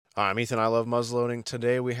I'm Ethan. I love muzzleloading.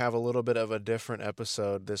 Today we have a little bit of a different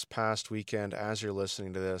episode. This past weekend, as you're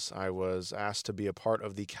listening to this, I was asked to be a part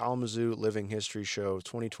of the Kalamazoo Living History Show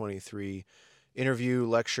 2023 interview,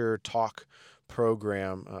 lecture, talk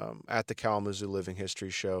program at the Kalamazoo Living History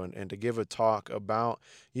Show and to give a talk about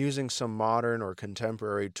using some modern or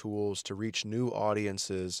contemporary tools to reach new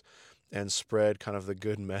audiences and spread kind of the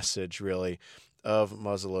good message, really, of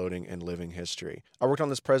muzzleloading and living history. I worked on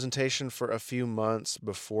this presentation for a few months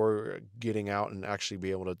before getting out and actually be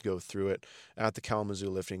able to go through it at the Kalamazoo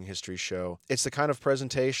Living History Show. It's the kind of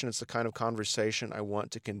presentation, it's the kind of conversation I want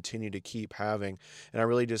to continue to keep having, and I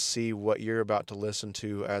really just see what you're about to listen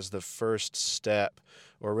to as the first step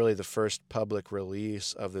or really the first public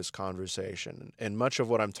release of this conversation. And much of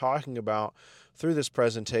what I'm talking about through this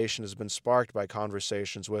presentation has been sparked by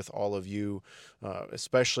conversations with all of you,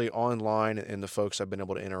 especially online and the folks I've been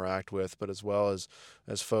able to interact with, but as well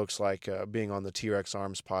as folks like being on the T-Rex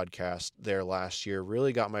Arms podcast there last year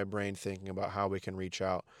really got my brain thinking about how we can reach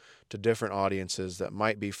out to different audiences that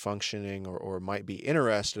might be functioning or might be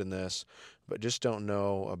interested in this, but just don't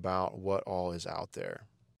know about what all is out there.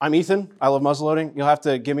 I'm Ethan. I love muzzleloading. You'll have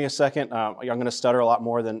to give me a second. I'm going to stutter a lot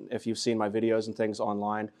more than if you've seen my videos and things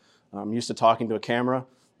online. I'm used to talking to a camera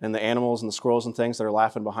and the animals and the squirrels and things that are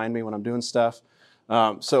laughing behind me when I'm doing stuff.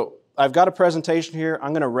 So I've got a presentation here.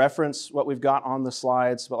 I'm going to reference what we've got on the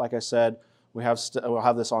slides, but like I said, we'll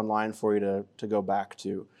have this online for you to go back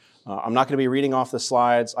to. I'm not going to be reading off the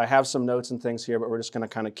slides. I have some notes and things here, but we're just going to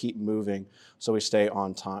kind of keep moving so we stay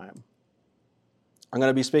on time. I'm going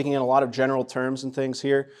to be speaking in a lot of general terms and things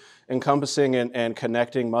here, encompassing and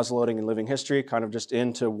connecting muzzleloading and living history kind of just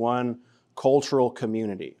into one cultural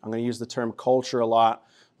community. I'm going to use the term culture a lot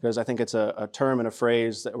because I think it's a term and a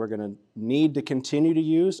phrase that we're going to need to continue to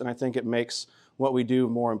use, and I think it makes what we do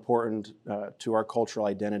more important to our cultural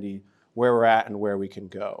identity, where we're at and where we can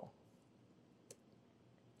go.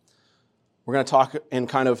 We're going to talk in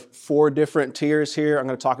kind of 4 different tiers here. I'm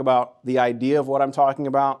going to talk about the idea of what I'm talking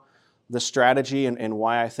about, the strategy and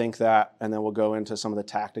why I think that, and then we'll go into some of the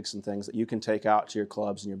tactics and things that you can take out to your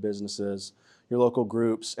clubs and your businesses, your local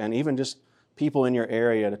groups, and even just people in your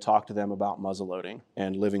area to talk to them about muzzleloading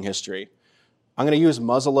and living history. I'm going to use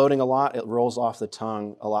muzzleloading a lot. It rolls off the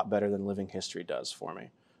tongue a lot better than living history does for me,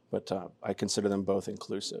 but I consider them both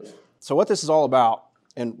inclusive. So what this is all about,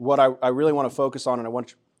 and what I really want to focus on and I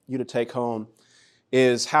want you to take home,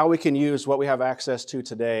 is how we can use what we have access to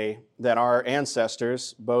today that our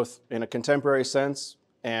ancestors, both in a contemporary sense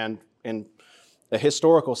and in a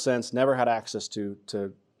historical sense, never had access to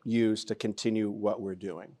use to continue what we're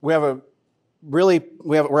doing. We're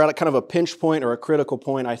at kind of a pinch point or a critical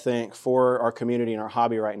point, I think, for our community and our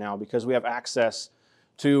hobby right now because we have access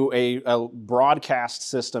to a broadcast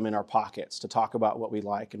system in our pockets to talk about what we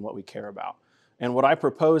like and what we care about. And what I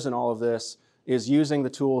propose in all of this is using the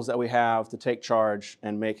tools that we have to take charge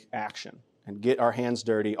and make action and get our hands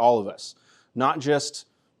dirty, all of us. Not just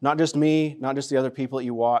me, not just the other people that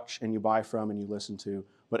you watch and you buy from and you listen to,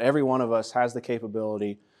 but every one of us has the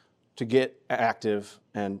capability to get active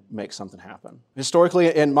and make something happen.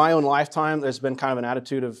 Historically, in my own lifetime, there's been kind of an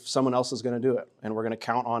attitude of someone else is going to do it, and we're going to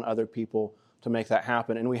count on other people to make that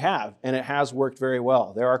happen. And we have, and it has worked very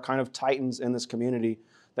well. There are kind of titans in this community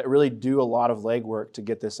that really do a lot of legwork to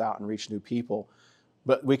get this out and reach new people.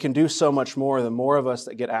 But we can do so much more the more of us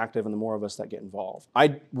that get active and the more of us that get involved.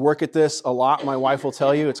 I work at this a lot. My wife will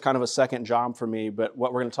tell you it's kind of a second job for me, but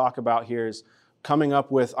what we're going to talk about here is coming up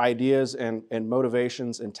with ideas and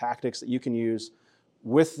motivations and tactics that you can use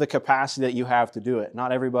with the capacity that you have to do it.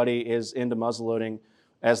 Not everybody is into muzzleloading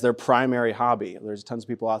as their primary hobby. There's tons of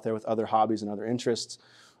people out there with other hobbies and other interests.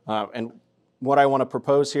 And what I want to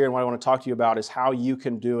propose here and what I want to talk to you about is how you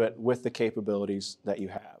can do it with the capabilities that you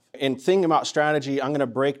have. In thinking about strategy, I'm going to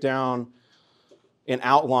break down and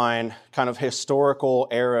outline kind of historical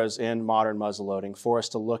eras in modern muzzleloading for us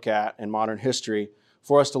to look at, in modern history,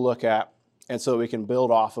 for us to look at, and so that we can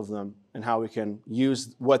build off of them and how we can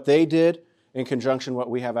use what they did in conjunction with what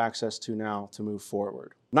we have access to now to move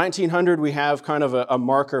forward. 1900, we have kind of a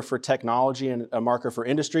marker for technology and a marker for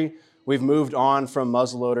industry. We've moved on from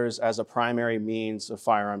muzzleloaders as a primary means of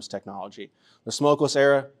firearms technology. The smokeless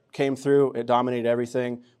era came through, it dominated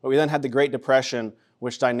everything, but we then had the Great Depression,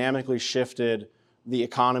 which dynamically shifted the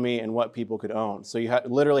economy and what people could own. So you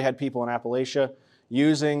literally had people in Appalachia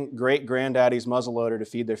using great-granddaddy's muzzleloader to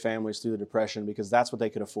feed their families through the Depression because that's what they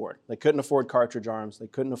could afford. They couldn't afford cartridge arms. They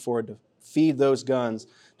couldn't afford to feed those guns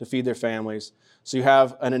to feed their families. So you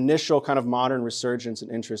have an initial kind of modern resurgence and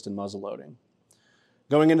interest in muzzleloading.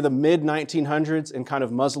 Going into the mid-1900s and kind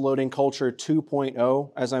of muzzleloading culture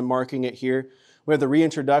 2.0, as I'm marking it here, We have the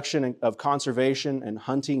reintroduction of conservation and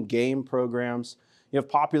hunting game programs. You have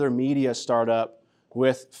popular media start up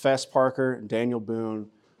with Fess Parker and Daniel Boone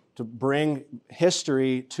to bring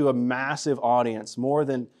history to a massive audience, more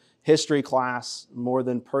than history class, more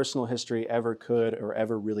than personal history ever could or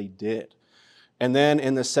ever really did. And then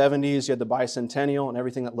in the 70s, you had the bicentennial and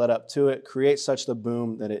everything that led up to it create such the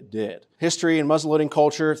boom that it did. History and muzzleloading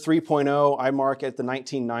culture 3.0, I mark at the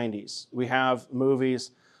 1990s. We have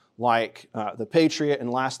movies like The Patriot and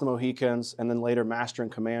Last of the Mohicans, and then later Master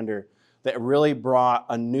and Commander, that really brought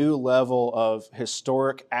a new level of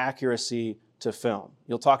historic accuracy to film.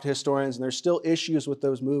 You'll talk to historians, and there's still issues with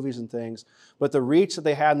those movies and things, but the reach that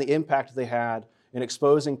they had and the impact that they had in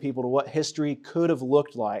exposing people to what history could have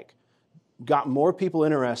looked like got more people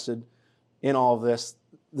interested in all of this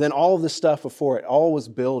than all of this stuff before it. All was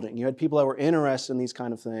building. You had people that were interested in these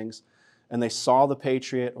kind of things, and they saw The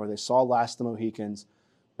Patriot or they saw Last of the Mohicans,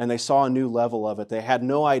 and they saw a new level of it they had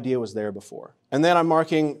no idea was there before. And then I'm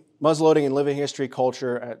marking muzzleloading and living history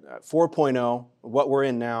culture at 4.0, what we're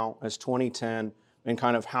in now as 2010, and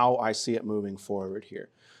kind of how I see it moving forward here.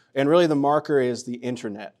 And really the marker is the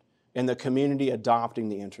internet and the community adopting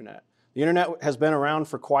the internet. The internet has been around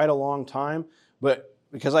for quite a long time, but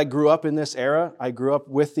because I grew up in this era, I grew up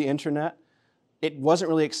with the internet, it wasn't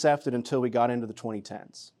really accepted until we got into the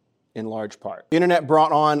 2010s, in large part. The internet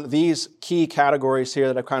brought on these key categories here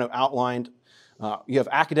that I've kind of outlined. You have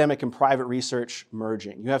academic and private research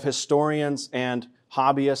merging. You have historians and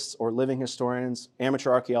hobbyists or living historians,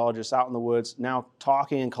 amateur archaeologists out in the woods now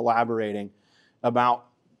talking and collaborating about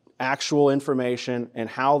actual information and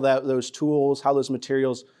how those tools, how those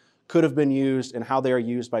materials could have been used and how they are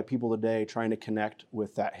used by people today trying to connect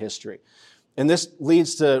with that history. And this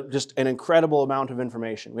leads to just an incredible amount of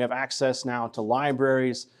information. We have access now to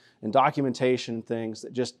libraries and documentation and things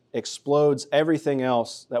that just explodes everything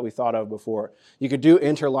else that we thought of before. You could do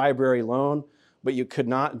interlibrary loan, but you could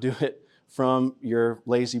not do it from your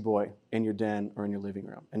lazy boy in your den or in your living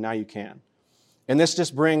room, and now you can. And this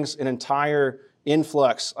just brings an entire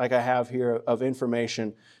influx, like I have here, of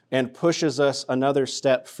information and pushes us another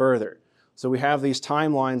step further. So we have these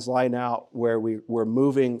timelines lined out where we're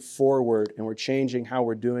moving forward and we're changing how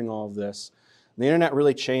we're doing all of this. The internet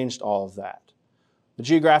really changed all of that. The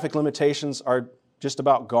geographic limitations are just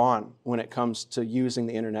about gone when it comes to using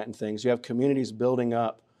the internet and things. You have communities building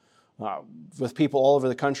up with people all over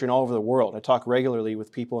the country and all over the world. I talk regularly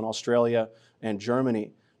with people in Australia and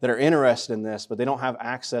Germany that are interested in this, but they don't have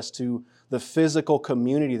access to the physical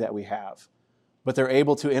community that we have. But they're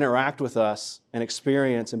able to interact with us and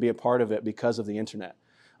experience and be a part of it because of the internet.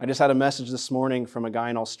 I just had a message this morning from a guy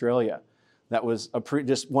in Australia that was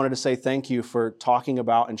just wanted to say thank you for talking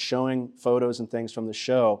about and showing photos and things from the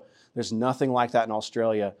show. There's nothing like that in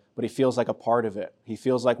Australia, but he feels like a part of it. He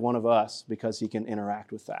feels like one of us because he can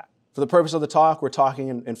interact with that. For the purpose of the talk, we're talking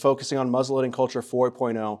and focusing on muzzleloading culture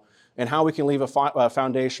 4.0 and how we can leave a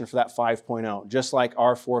foundation for that 5.0, just like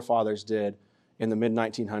our forefathers did in the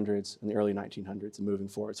mid-1900s and the early 1900s and moving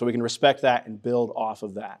forward. So we can respect that and build off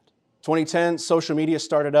of that. 2010, social media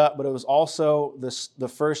started up, but it was also the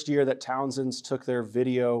first year that Townsend's took their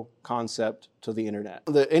video concept to the internet.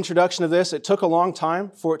 The introduction of this, it took a long time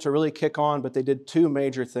for it to really kick on, but they did two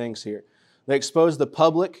major things here. They exposed the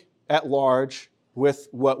public at large with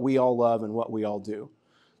what we all love and what we all do.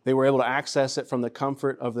 They were able to access it from the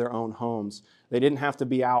comfort of their own homes. They didn't have to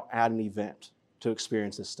be out at an event to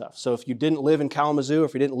experience this stuff. So if you didn't live in Kalamazoo,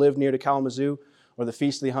 if you didn't live near to Kalamazoo or the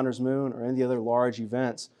Feast of the Hunter's Moon or any of the other large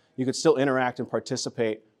events, you could still interact and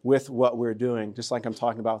participate with what we're doing, just like I'm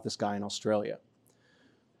talking about with this guy in Australia.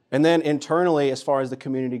 And then internally, as far as the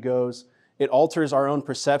community goes, it alters our own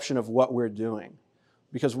perception of what we're doing.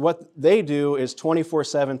 Because what they do is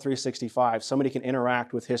 24/7, 365. Somebody can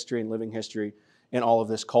interact with history and living history in all of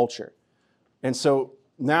this culture. And so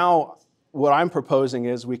now what I'm proposing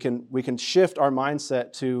is we can shift our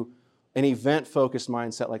mindset to an event-focused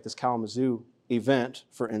mindset like this Kalamazoo event,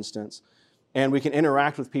 for instance, and we can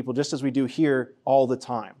interact with people just as we do here all the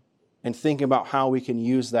time and think about how we can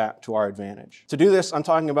use that to our advantage. To do this, I'm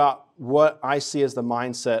talking about what I see as the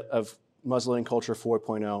mindset of muzzleloading culture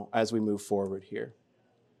 4.0 as we move forward here.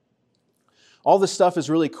 All this stuff is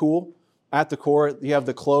really cool. At the core, you have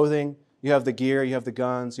the clothing, you have the gear, you have the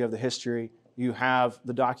guns, you have the history, you have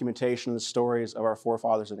the documentation, the stories of our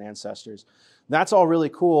forefathers and ancestors. That's all really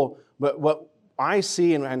cool, but what I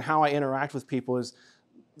see and how I interact with people is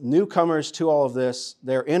newcomers to all of this,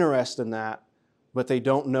 they're interested in that, but they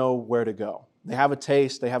don't know where to go. They have a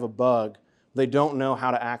taste, they have a bug, they don't know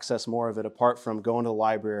how to access more of it apart from going to the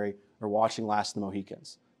library or watching Last of the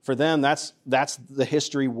Mohicans. For them, that's the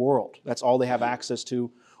history world. That's all they have access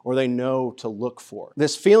to, or they know to look for.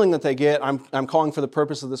 This feeling that they get, I'm calling for the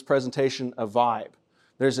purpose of this presentation a vibe.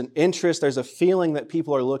 There's an interest, there's a feeling that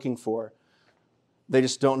people are looking for. They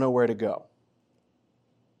just don't know where to go.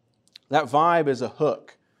 That vibe is a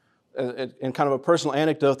hook. And kind of a personal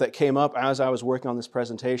anecdote that came up as I was working on this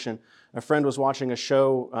presentation. A friend was watching a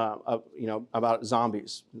show, about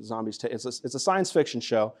zombies. It's a science fiction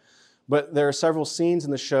show, but there are several scenes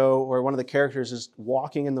in the show where one of the characters is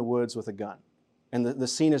walking in the woods with a gun, and the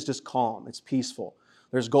scene is just calm. It's peaceful.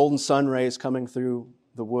 There's golden sun rays coming through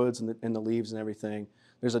the woods and the leaves and everything.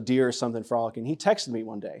 There's a deer or something frolicking. He texted me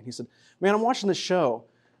one day. He said, "Man, I'm watching this show,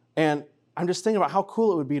 and I'm just thinking about how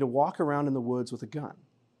cool it would be to walk around in the woods with a gun."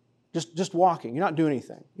 Just walking. You're not doing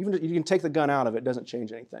anything. Even you can take the gun out of it, it doesn't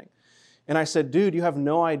change anything. And I said, "Dude, you have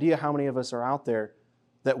no idea how many of us are out there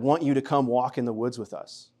that want you to come walk in the woods with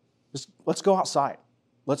us. Let's go outside.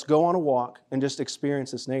 Let's go on a walk and just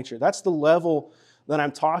experience this nature." That's the level that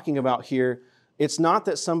I'm talking about here. It's not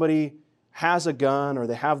that somebody has a gun or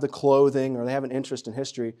they have the clothing or they have an interest in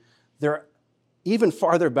history. They're even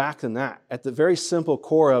farther back than that, at the very simple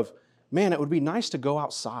core of, man, it would be nice to go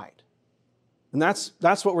outside. And that's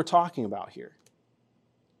what we're talking about here.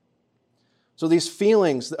 So these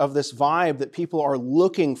feelings of this vibe that people are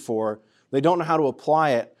looking for, they don't know how to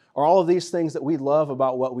apply it, are all of these things that we love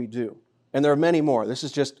about what we do. And there are many more. This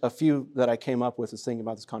is just a few that I came up with as thinking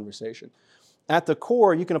about this conversation. At the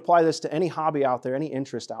core, you can apply this to any hobby out there, any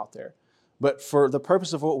interest out there. But for the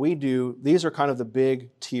purpose of what we do, these are kind of the big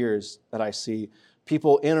tiers that I see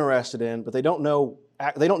people interested in, but they don't know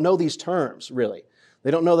these terms, really. They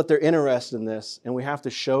don't know that they're interested in this, and we have to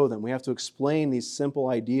show them. We have to explain these simple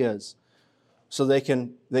ideas so they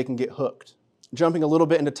can get hooked. Jumping a little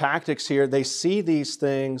bit into tactics here, they see these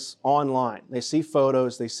things online. They see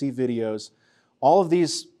photos, they see videos. All of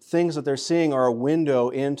these things that they're seeing are a window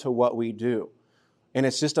into what we do. And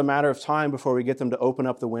it's just a matter of time before we get them to open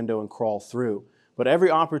up the window and crawl through. But every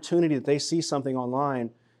opportunity that they see something online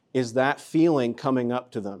is that feeling coming up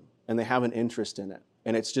to them, and they have an interest in it.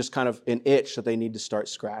 And it's just kind of an itch that they need to start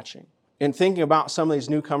scratching. In thinking about some of these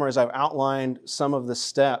newcomers, I've outlined some of the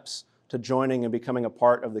steps to joining and becoming a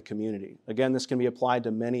part of the community. Again, this can be applied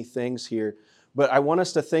to many things here, but I want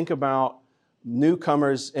us to think about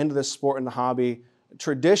newcomers into the sport and the hobby.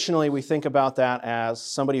 Traditionally, we think about that as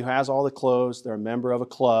somebody who has all the clothes, they're a member of a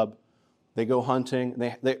club, they go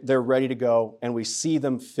hunting, they're ready to go, and we see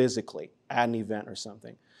them physically at an event or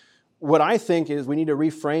something. What I think is we need to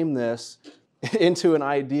reframe this into an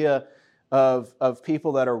idea of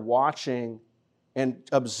people that are watching and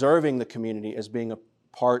observing the community as being a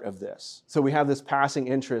part of this. So we have this passing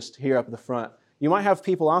interest here up at the front. You might have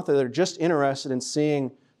people out there that are just interested in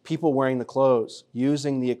seeing people wearing the clothes,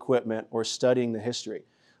 using the equipment, or studying the history.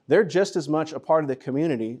 They're just as much a part of the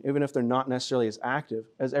community, even if they're not necessarily as active,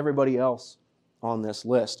 as everybody else on this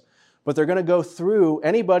list. But they're going to go through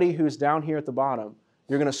anybody who's down here at the bottom.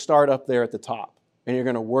 You're going to start up there at the top. And you're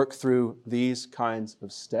going to work through these kinds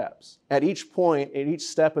of steps. At each point, at each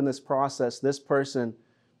step in this process, this person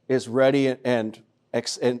is ready and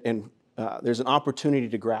there's an opportunity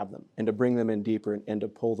to grab them and to bring them in deeper and to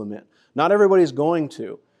pull them in. Not everybody's going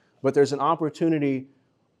to, but there's an opportunity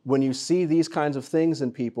when you see these kinds of things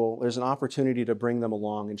in people, there's an opportunity to bring them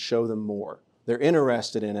along and show them more. They're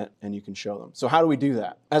interested in it, and you can show them. So how do we do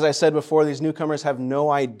that? As I said before, these newcomers have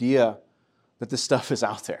no idea that this stuff is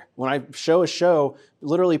out there. When I show a show,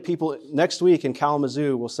 literally people next week in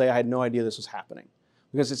Kalamazoo will say, "I had no idea this was happening."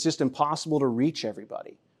 Because it's just impossible to reach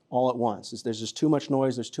everybody all at once. There's just too much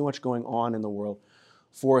noise, there's too much going on in the world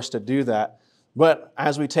for us to do that. But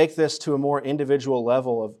as we take this to a more individual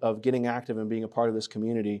level of getting active and being a part of this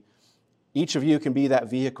community, each of you can be that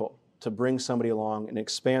vehicle to bring somebody along and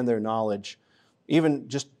expand their knowledge, even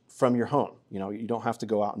just from your home. You don't have to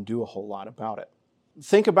go out and do a whole lot about it.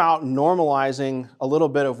 Think about normalizing a little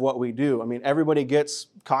bit of what we do. I mean, everybody gets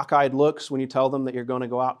cockeyed looks when you tell them that you're going to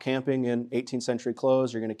go out camping in 18th century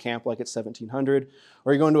clothes, you're going to camp like it's 1700,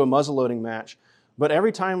 or you're going to a muzzleloading match. But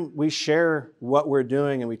every time we share what we're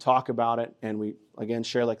doing and we talk about it, and we, again,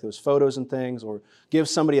 share like those photos and things, or give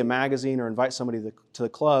somebody a magazine or invite somebody to the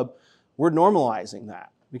club, we're normalizing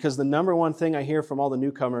that. Because the number one thing I hear from all the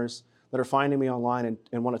newcomers that are finding me online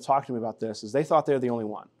and want to talk to me about this is they thought they're the only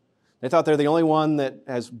one. They thought they're the only one that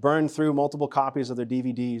has burned through multiple copies of their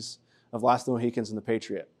DVDs of Last of the Mohicans and The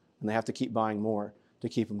Patriot, and they have to keep buying more to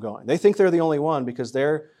keep them going. They think they're the only one because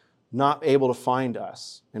they're not able to find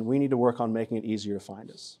us, and we need to work on making it easier to find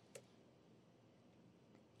us.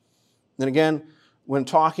 And again, when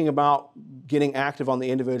talking about getting active on the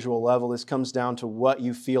individual level, this comes down to what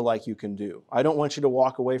you feel like you can do. I don't want you to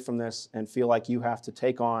walk away from this and feel like you have to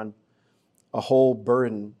take on a whole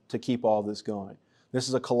burden to keep all this going. This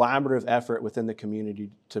is a collaborative effort within the community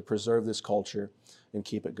to preserve this culture and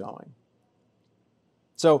keep it going.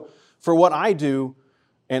 So for what I do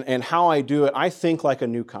and how I do it, I think like a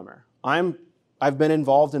newcomer. I've been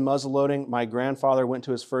involved in muzzleloading. My grandfather went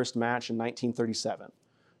to his first match in 1937.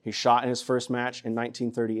 He shot in his first match in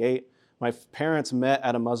 1938. My parents met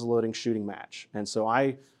at a muzzleloading shooting match. And so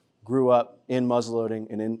I grew up in muzzleloading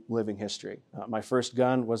and in living history. My first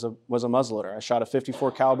gun was a muzzleloader. I shot a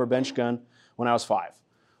 54 caliber bench gun when I was 5.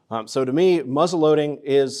 So to me, muzzleloading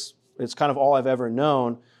it's kind of all I've ever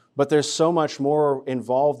known, but there's so much more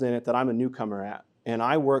involved in it that I'm a newcomer at. And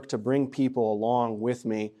I work to bring people along with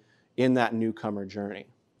me in that newcomer journey.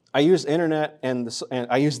 I use the internet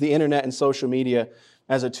and social media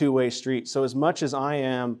as a two-way street. So as much as I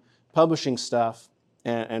am publishing stuff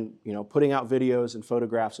and putting out videos and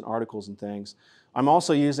photographs and articles and things, I'm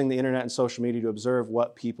also using the internet and social media to observe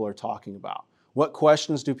what people are talking about. What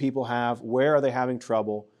questions do people have? Where are they having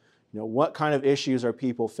trouble? What kind of issues are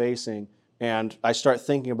people facing? And I start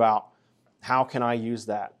thinking about, how can I use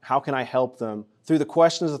that? How can I help them through the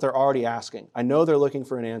questions that they're already asking? I know they're looking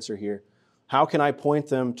for an answer here. How can I point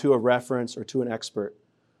them to a reference or to an expert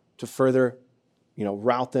to further,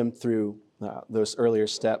 route them through those earlier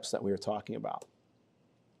steps that we were talking about?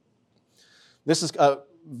 This is a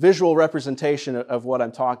visual representation of what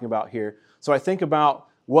I'm talking about here. So I think about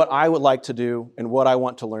what I would like to do and what I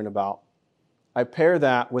want to learn about. I pair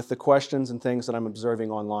that with the questions and things that I'm observing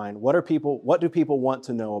online. What do people want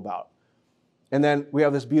to know about? And then we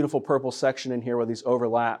have this beautiful purple section in here where these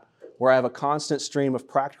overlap, where I have a constant stream of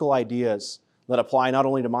practical ideas that apply not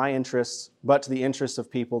only to my interests, but to the interests of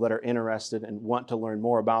people that are interested and want to learn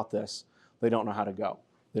more about this. They don't know how to go.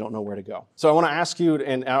 They don't know where to go. So I want to ask you,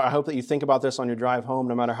 and I hope that you think about this on your drive home,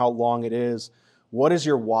 no matter how long it is, what is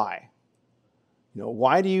your why?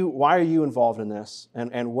 Why are you involved in this?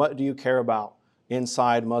 And what do you care about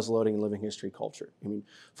inside muzzleloading and living history culture?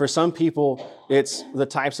 For some people, it's the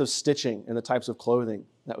types of stitching and the types of clothing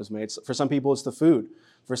that was made. For some people, it's the food.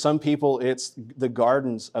 For some people, it's the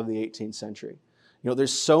gardens of the 18th century.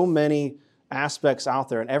 There's so many aspects out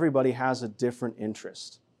there, and everybody has a different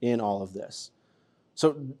interest in all of this.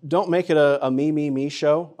 So don't make it a me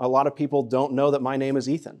show. A lot of people don't know that my name is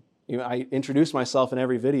Ethan. I introduce myself in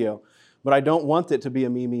every video, but I don't want it to be a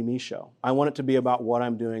me show. I want it to be about what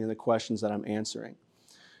I'm doing and the questions that I'm answering.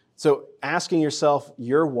 So asking yourself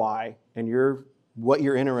your why and what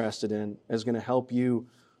you're interested in is going to help you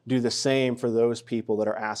do the same for those people that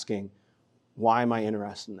are asking, why am I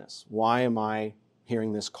interested in this? Why am I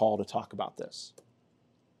hearing this call to talk about this?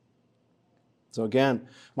 So again,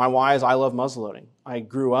 my why is I love muzzleloading. I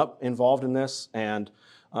grew up involved in this, and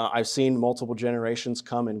I've seen multiple generations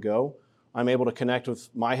come and go. I'm able to connect with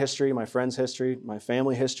my history, my friends' history, my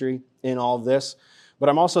family history in all of this. But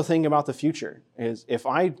I'm also thinking about the future. Is if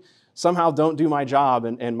I somehow don't do my job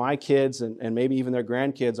and my kids and maybe even their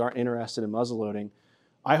grandkids aren't interested in muzzleloading,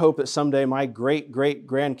 I hope that someday my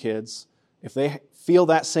great-great-grandkids, if they feel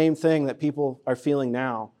that same thing that people are feeling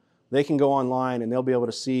now, they can go online and they'll be able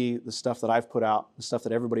to see the stuff that I've put out, the stuff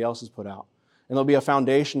that everybody else has put out. And there'll be a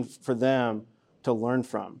foundation for them to learn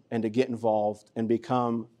from and to get involved and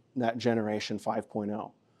become that generation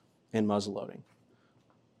 5.0 in muzzleloading.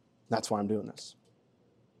 That's why I'm doing this.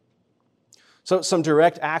 So some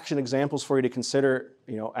direct action examples for you to consider,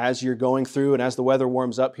 as you're going through and as the weather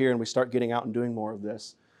warms up here and we start getting out and doing more of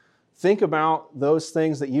this. Think about those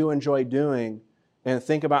things that you enjoy doing and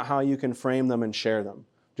think about how you can frame them and share them.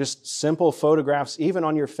 Just simple photographs, even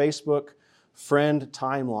on your Facebook friend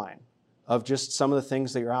timeline of just some of the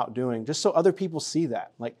things that you're out doing, just so other people see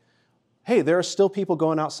that. Like, hey, there are still people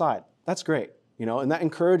going outside. That's great, and that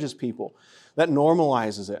encourages people. That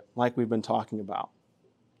normalizes it, like we've been talking about.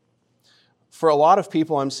 For a lot of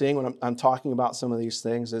people I'm seeing when I'm talking about some of these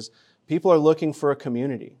things is people are looking for a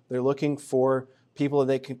community. They're looking for people that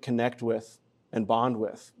they can connect with and bond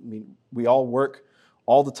with. We all work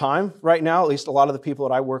all the time right now, at least a lot of the people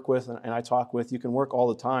that I work with and I talk with, you can work all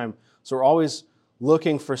the time. So we're always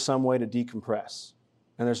looking for some way to decompress.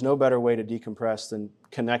 And there's no better way to decompress than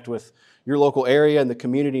connect with your local area and the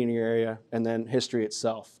community in your area and then history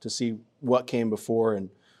itself to see what came before and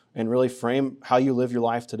really frame how you live your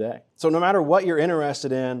life today. So no matter what you're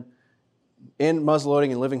interested in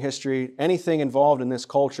muzzleloading and living history, anything involved in this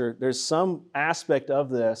culture, there's some aspect of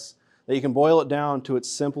this that you can boil it down to its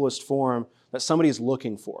simplest form that somebody's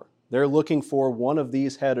looking for. They're looking for one of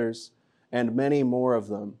these headers and many more of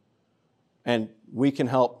them. And we can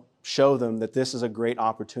help show them that this is a great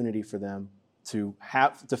opportunity for them to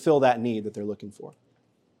fill that need that they're looking for.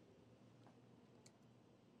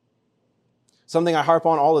 Something I harp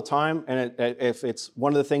on all the time, and if it's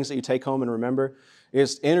one of the things that you take home and remember,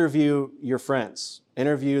 is interview your friends.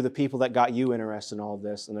 Interview the people that got you interested in all of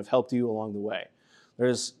this and have helped you along the way.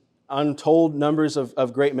 There's untold numbers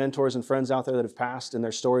of great mentors and friends out there that have passed, and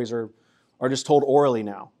their stories are just told orally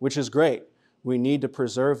now, which is great. We need to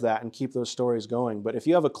preserve that and keep those stories going. But if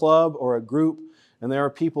you have a club or a group and there are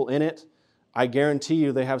people in it, I guarantee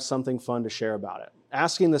you they have something fun to share about it.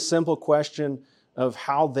 Asking the simple question of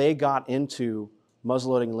how they got into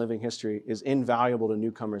muzzleloading and living history is invaluable to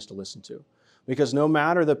newcomers to listen to. Because no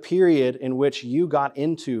matter the period in which you got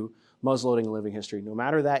into muzzleloading and living history, no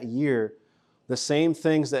matter that year, the same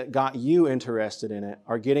things that got you interested in it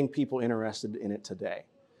are getting people interested in it today.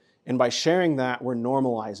 And by sharing that, we're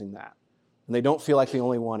normalizing that. And they don't feel like the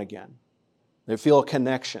only one again. They feel a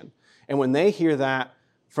connection. And when they hear that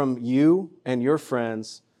from you and your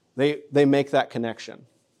friends, they make that connection.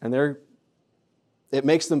 And it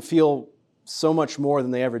makes them feel so much more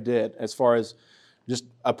than they ever did as far as just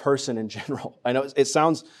a person in general. I know it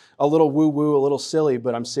sounds a little woo-woo, a little silly,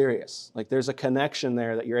 but I'm serious. Like there's a connection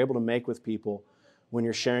there that you're able to make with people when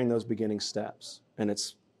you're sharing those beginning steps, and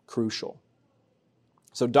it's crucial.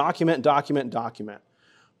 So document.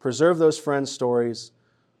 Preserve those friends' stories,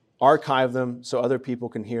 archive them so other people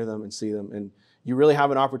can hear them and see them, and you really have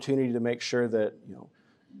an opportunity to make sure that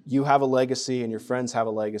you have a legacy and your friends have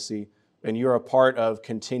a legacy, and you're a part of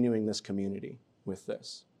continuing this community with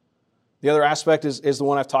this. The other aspect is the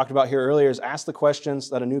one I've talked about here earlier, is ask the questions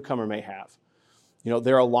that a newcomer may have.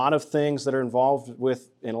 There are a lot of things that are involved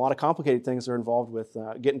with, and a lot of complicated things that are involved with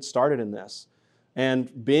getting started in this.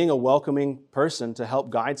 And being a welcoming person to help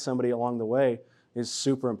guide somebody along the way is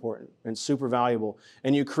super important and super valuable.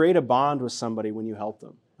 And you create a bond with somebody when you help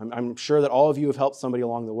them. I'm sure that all of you have helped somebody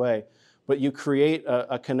along the way, but you create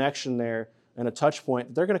a connection there and a touch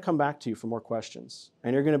point. They're going to come back to you for more questions.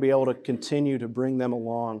 And you're going to be able to continue to bring them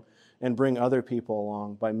along and bring other people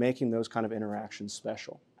along by making those kind of interactions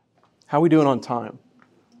special. How are we doing on time?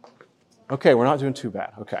 Okay, we're not doing too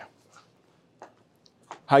bad. Okay.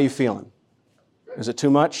 How you feeling? Is it too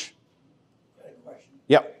much? I got a question.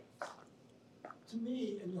 Yep. To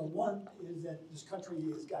me, one is that this country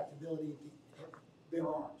has got the ability to bear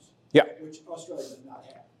arms. Yeah. Which Australia does not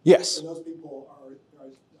have. Yes. So those people are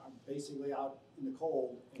basically out in the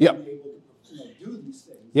cold and Yep. being able to do these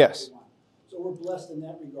things. Yes. That they want. So we're blessed in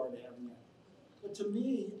that regard to having that. But to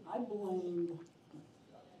me, I blame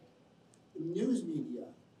the news media.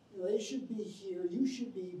 They should be here. You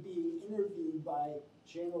should be being interviewed by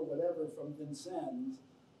channel whatever from Vincennes.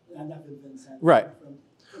 Not Vincennes. Right.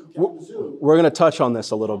 From Kalamazoo. We're going to touch on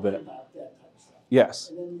this a little bit. About that type of stuff. Yes.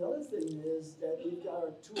 And then the other thing is that we've got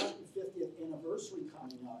our 250th anniversary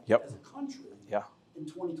coming up Yep. as a country Yeah. in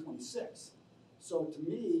 2026. So to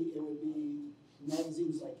me, it would be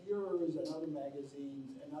magazines like yours and other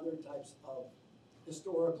magazines and other types of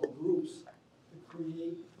historical groups to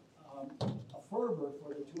create a fervor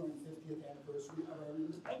for the 250th anniversary of our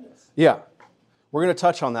independence. Yeah. We're going to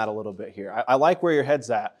touch on that a little bit here. I like where your head's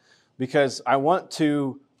at because I want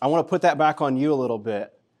to put that back on you a little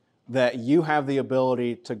bit, that you have the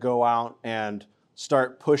ability to go out and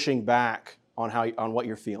start pushing back on what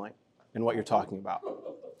you're feeling and what you're talking about.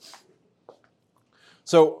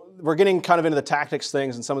 So we're getting kind of into the tactics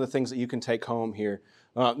things and some of the things that you can take home here.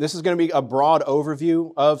 This is going to be a broad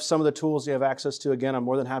overview of some of the tools you have access to. Again, I'm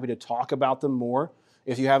more than happy to talk about them more.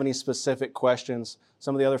 If you have any specific questions,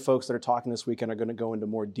 some of the other folks that are talking this weekend are going to go into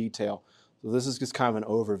more detail. So this is just kind of an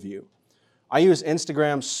overview. I use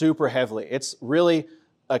Instagram super heavily. It's really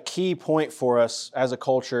a key point for us as a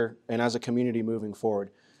culture and as a community moving forward.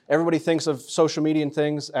 Everybody thinks of social media and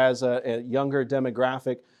things as a younger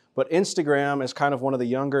demographic, but Instagram is kind of one of the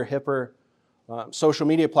younger, hipper social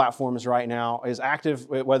media platforms right now, is active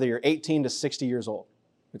whether you're 18 to 60 years old.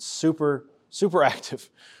 It's super, super active,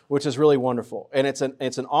 which is really wonderful. And it's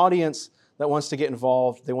an audience that wants to get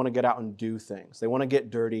involved. They want to get out and do things. They want to get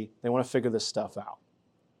dirty. They want to figure this stuff out.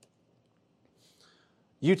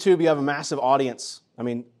 YouTube, you have a massive audience. I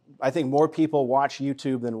mean, I think more people watch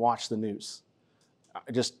YouTube than watch the news,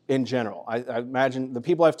 just in general. I imagine the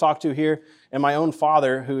people I've talked to here, and my own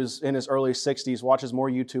father, who's in his early 60s, watches more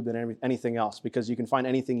YouTube than anything else because you can find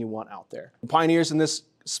anything you want out there. The pioneers in this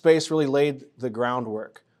space really laid the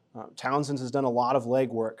groundwork. Townsend's has done a lot of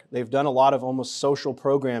legwork. They've done a lot of almost social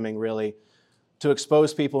programming, really, to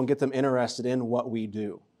expose people and get them interested in what we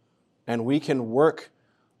do. And we can work,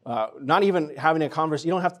 not even having a conversation.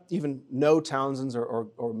 You don't have to even know Townsend's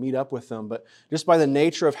or meet up with them, but just by the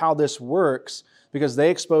nature of how this works, because they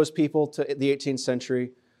expose people to the 18th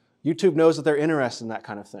century, YouTube knows that they're interested in that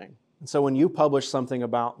kind of thing. And so when you publish something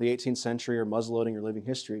about the 18th century or muzzleloading or living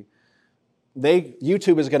history,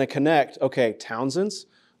 YouTube is going to connect, okay, Townsend's,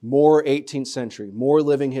 more 18th century, more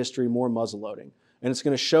living history, more muzzleloading. And it's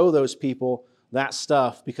going to show those people that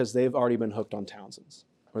stuff because they've already been hooked on Townsend's,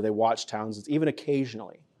 or they watch Townsend's, even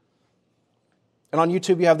occasionally. And on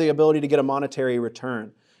YouTube, you have the ability to get a monetary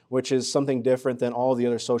return, which is something different than all the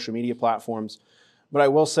other social media platforms. But I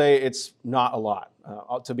will say it's not a lot.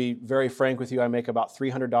 To be very frank with you, I make about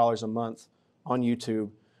 $300 a month on YouTube,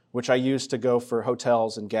 which I use to go for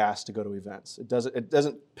hotels and gas to go to events. It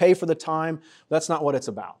doesn't pay for the time. That's not what it's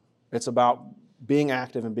about. It's about being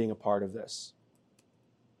active and being a part of this.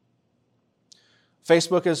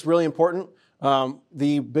 Facebook is really important.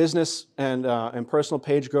 The business and personal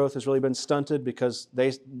page growth has really been stunted because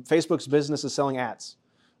Facebook's business is selling ads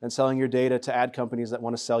and selling your data to ad companies that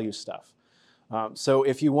want to sell you stuff. So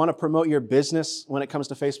if you want to promote your business when it comes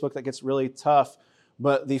to Facebook, that gets really tough.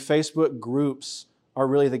 But the Facebook groups are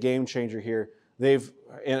really the game changer here.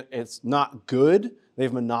 It's not good.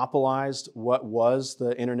 They've monopolized what was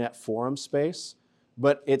the internet forum space,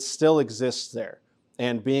 but it still exists there.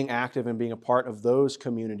 And being active and being a part of those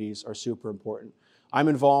communities are super important. I'm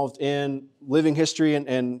involved in living history and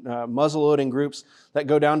muzzleloading groups that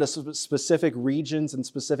go down to specific regions and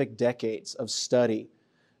specific decades of study.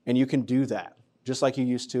 And you can do that, just like you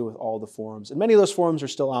used to with all the forums. And many of those forums are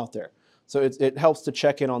still out there. So it helps to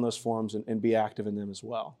check in on those forums and be active in them as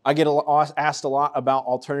well. I get asked a lot about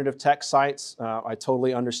alternative tech sites. I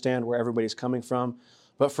totally understand where everybody's coming from.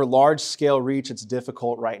 But for large-scale reach, it's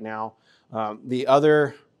difficult right now. The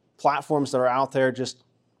other platforms that are out there just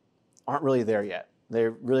aren't really there yet.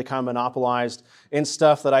 They're really kind of monopolized in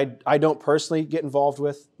stuff that I don't personally get involved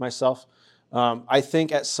with myself. I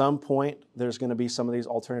think at some point there's going to be some of these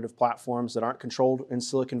alternative platforms that aren't controlled in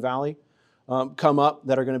Silicon Valley come up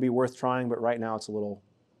that are going to be worth trying, but right now it's a little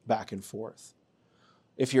back and forth.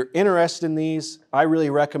 If you're interested in these, I really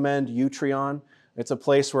recommend Utreon. It's a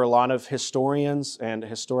place where a lot of historians and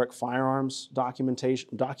historic firearms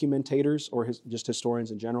documentators, or just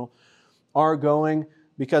historians in general, are going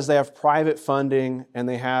because they have private funding and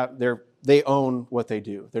they own what they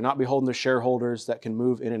do. They're not beholden to shareholders that can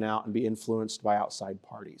move in and out and be influenced by outside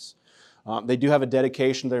parties. They do have a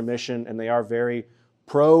dedication to their mission, and they are very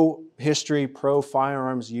pro-history,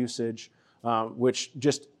 pro-firearms usage, which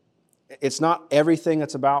just, it's not everything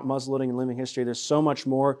that's about muzzleloading and living history. There's so much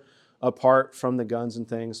more apart from the guns and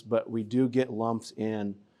things, but we do get lumped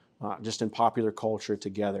in just in popular culture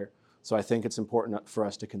together. So I think it's important for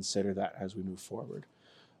us to consider that as we move forward.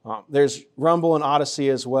 There's Rumble and Odyssey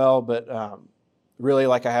as well, but really,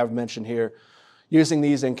 like I have mentioned here, using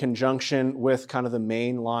these in conjunction with kind of the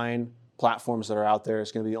mainline platforms that are out there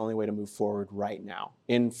is going to be the only way to move forward right now.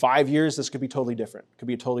 In 5 years, this could be totally different. It could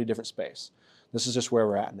be a totally different space. This is just where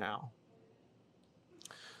we're at now.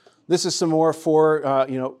 This is some more for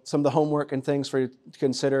some of the homework and things for you to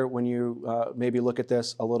consider when you maybe look at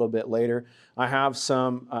this a little bit later. I have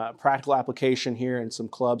some practical application here and some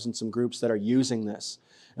clubs and some groups that are using this.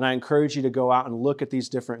 And I encourage you to go out and look at these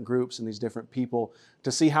different groups and these different people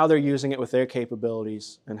to see how they're using it with their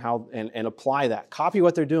capabilities and apply that. Copy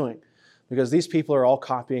what they're doing, because these people are all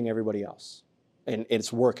copying everybody else. And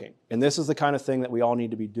it's working. And this is the kind of thing that we all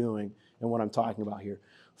need to be doing and what I'm talking about here.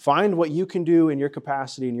 Find what you can do in your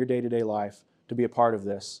capacity in your day-to-day life to be a part of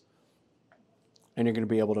this, and you're going to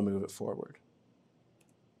be able to move it forward.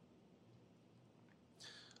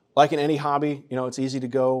 Like in any hobby, it's easy to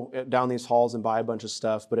go down these halls and buy a bunch of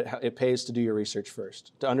stuff, but it pays to do your research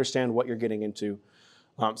first, to understand what you're getting into.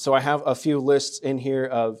 So I have a few lists in here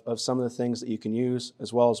of some of the things that you can use,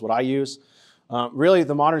 as well as what I use. Really,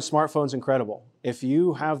 the modern smartphone is incredible. If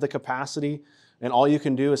you have the capacity and all you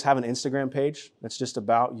can do is have an Instagram page that's just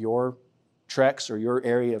about your treks or your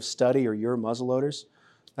area of study or your muzzleloaders,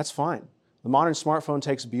 that's fine. The modern smartphone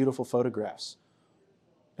takes beautiful photographs.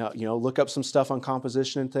 Look up some stuff on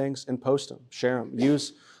composition and things and post them, share them.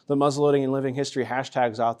 Use the muzzleloading and living history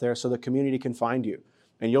hashtags out there so the community can find you.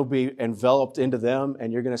 And you'll be enveloped into them,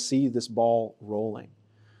 and you're going to see this ball rolling.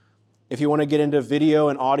 If you want to get into video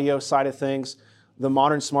and audio side of things, the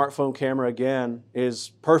modern smartphone camera, again, is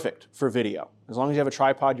perfect for video. As long as you have a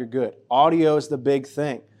tripod, you're good. Audio is the big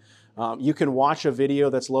thing. You can watch a video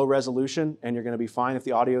that's low resolution, and you're going to be fine if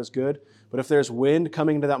the audio is good. But if there's wind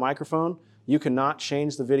coming into that microphone, you cannot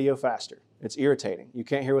change the video faster. It's irritating. You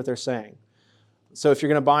can't hear what they're saying. So if you're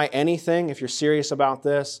going to buy anything, if you're serious about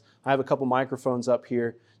this, I have a couple microphones up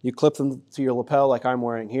here. You clip them to your lapel like I'm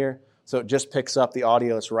wearing here, so it just picks up the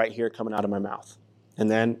audio that's right here coming out of my mouth. And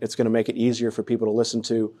then it's going to make it easier for people to listen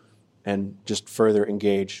to and just further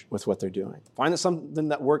engage with what they're doing. Find something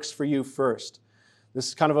that works for you first. This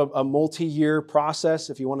is kind of a multi-year process.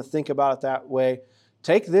 If you want to think about it that way,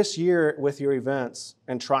 Take this year with your events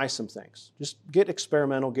and try some things. Just get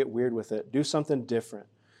experimental, get weird with it, do something different.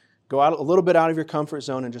 Go out a little bit out of your comfort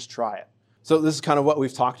zone and just try it. So this is kind of what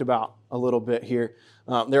we've talked about a little bit here.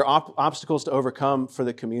 There are obstacles to overcome for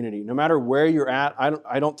the community. No matter where you're at,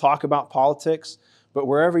 I don't talk about politics, but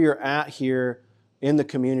wherever you're at here in the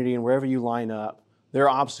community and wherever you line up, there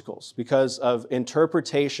are obstacles because of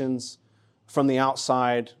interpretations from the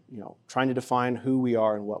outside, trying to define who we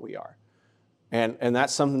are and what we are. And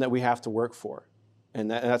that's something that we have to work for. And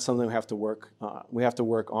that's something we have to work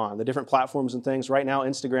on. The different platforms and things. Right now,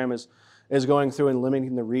 Instagram is going through and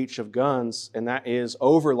limiting the reach of guns, and that is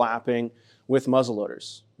overlapping with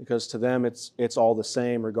muzzleloaders because to them it's all the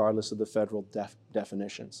same regardless of the federal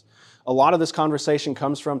definitions. A lot of this conversation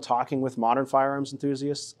comes from talking with modern firearms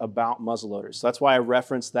enthusiasts about muzzleloaders. So that's why I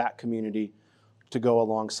referenced that community to go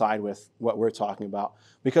alongside with what we're talking about,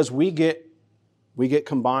 because we get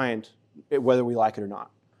combined whether we like it or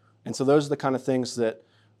not. And so those are the kind of things that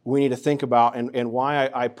we need to think about and why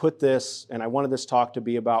I put this, and I wanted this talk to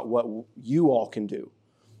be about what you all can do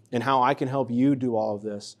and how I can help you do all of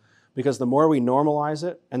this. Because the more we normalize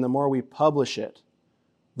it and the more we publish it,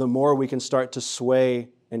 the more we can start to sway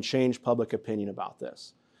and change public opinion about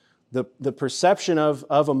this. The perception of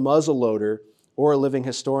a muzzleloader or a living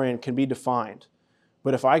historian can be defined.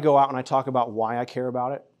 But if I go out and I talk about why I care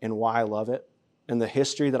about it and why I love it, and the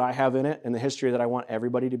history that I have in it, and the history that I want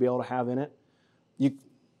everybody to be able to have in it,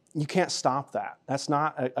 you can't stop that. That's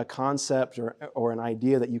not a concept or an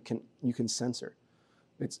idea that you can censor.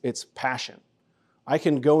 It's passion. I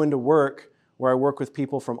can go into work where I work with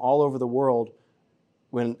people from all over the world.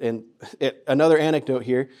 Another anecdote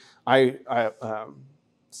here,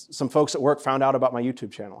 some folks at work found out about my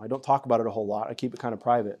YouTube channel. I don't talk about it a whole lot. I keep it kind of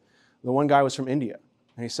private. The one guy was from India,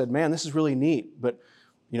 and he said, "Man, this is really neat, but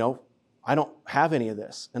I don't have any of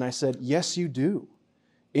this." And I said, "Yes, you do.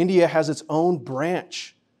 India has its own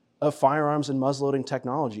branch of firearms and muzzleloading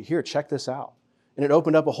technology. Here, check this out." And it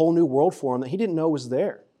opened up a whole new world for him that he didn't know was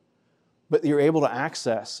there. But you're able to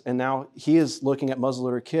access, and now he is looking at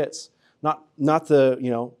muzzleloader kits, not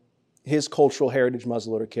the his cultural heritage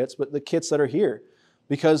muzzleloader kits, but the kits that are here,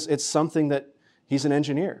 because it's something that he's an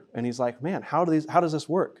engineer, and he's like, "Man, how does this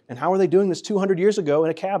work? And how are they doing this 200 years ago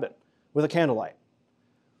in a cabin with a candlelight?"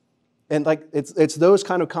 And it's those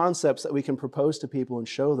kind of concepts that we can propose to people and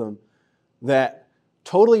show them that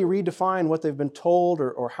totally redefine what they've been told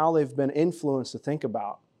or how they've been influenced to think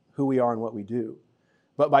about who we are and what we do.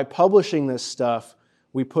 But by publishing this stuff,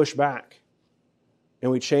 we push back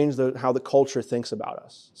and we change how the culture thinks about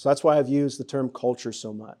us. So that's why I've used the term culture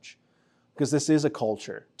so much, because this is a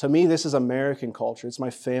culture. To me, this is American culture. It's my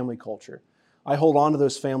family culture. I hold on to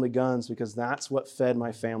those family guns because that's what fed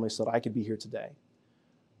my family so that I could be here today.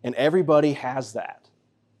 And everybody has that.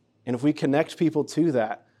 And if we connect people to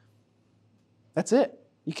that, that's it.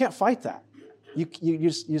 You can't fight that. You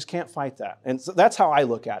just can't fight that. And so that's how I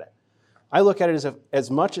look at it. I look at it as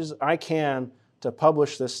much as I can to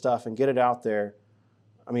publish this stuff and get it out there.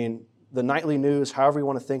 I mean, the nightly news, however you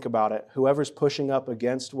want to think about it, whoever's pushing up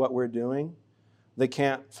against what we're doing, they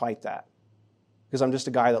can't fight that. Because I'm just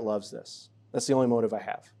a guy that loves this. That's the only motive I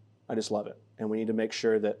have. I just love it. And we need to make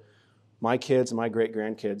sure that my kids and my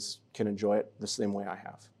great-grandkids can enjoy it the same way I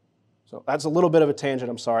have. So that's a little bit of a tangent.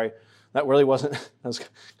 I'm sorry. That really wasn't, that was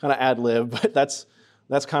kind of ad-lib, but that's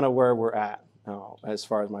kind of where we're at as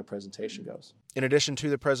far as my presentation goes. In addition to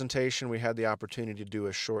the presentation, we had the opportunity to do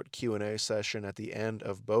a short Q&A session at the end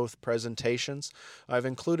of both presentations. I've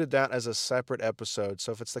included that as a separate episode,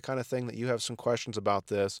 so if it's the kind of thing that you have some questions about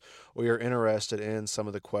this, or you're interested in some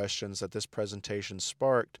of the questions that this presentation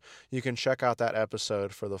sparked, you can check out that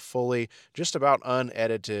episode for the fully, just about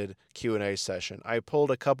unedited Q&A session. I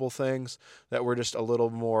pulled a couple things that were just a little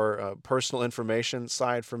more personal information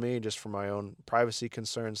side for me, just for my own privacy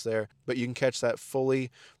concerns there, but you can catch that fully,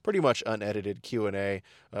 pretty much unedited Q&A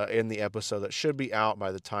in the episode that should be out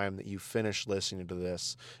by the time that you finish listening to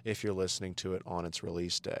this, if you're listening to it on its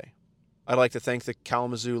release day. I'd like to thank the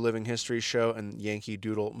Kalamazoo Living History Show and Yankee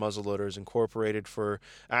Doodle Muzzleloaders Incorporated for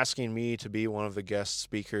asking me to be one of the guest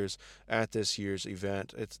speakers at this year's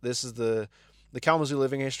event. The Kalamazoo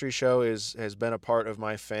Living History Show has been a part of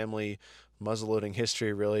my family muzzleloading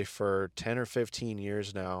history really for 10 or 15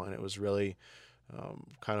 years now, and it was really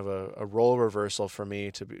kind of a role reversal for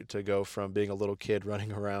me to go from being a little kid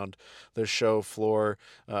running around the show floor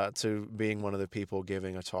to being one of the people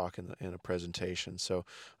giving a talk in a presentation. So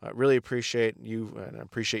I really appreciate you, and I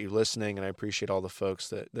appreciate you listening, and I appreciate all the folks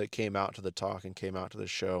that came out to the talk and came out to the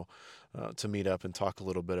show to meet up and talk a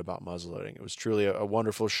little bit about muzzleloading. It was truly a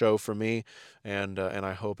wonderful show for me, and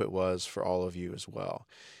I hope it was for all of you as well.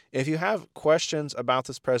 If you have questions about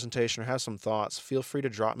this presentation or have some thoughts, feel free to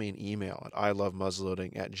drop me an email at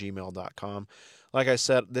ilovemuzzleloading@gmail.com. Like I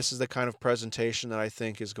said, this is the kind of presentation that I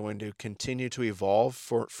think is going to continue to evolve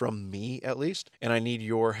from me at least, and I need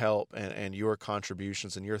your help and your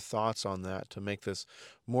contributions and your thoughts on that to make this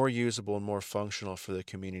more usable and more functional for the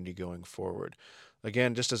community going forward.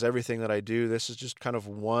 Again, just as everything that I do, this is just kind of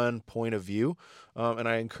one point of view, and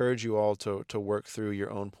I encourage you all to work through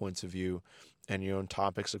your own points of view and your own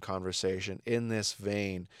topics of conversation in this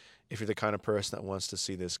vein if you're the kind of person that wants to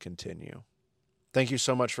see this continue. Thank you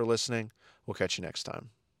so much for listening. We'll catch you next time.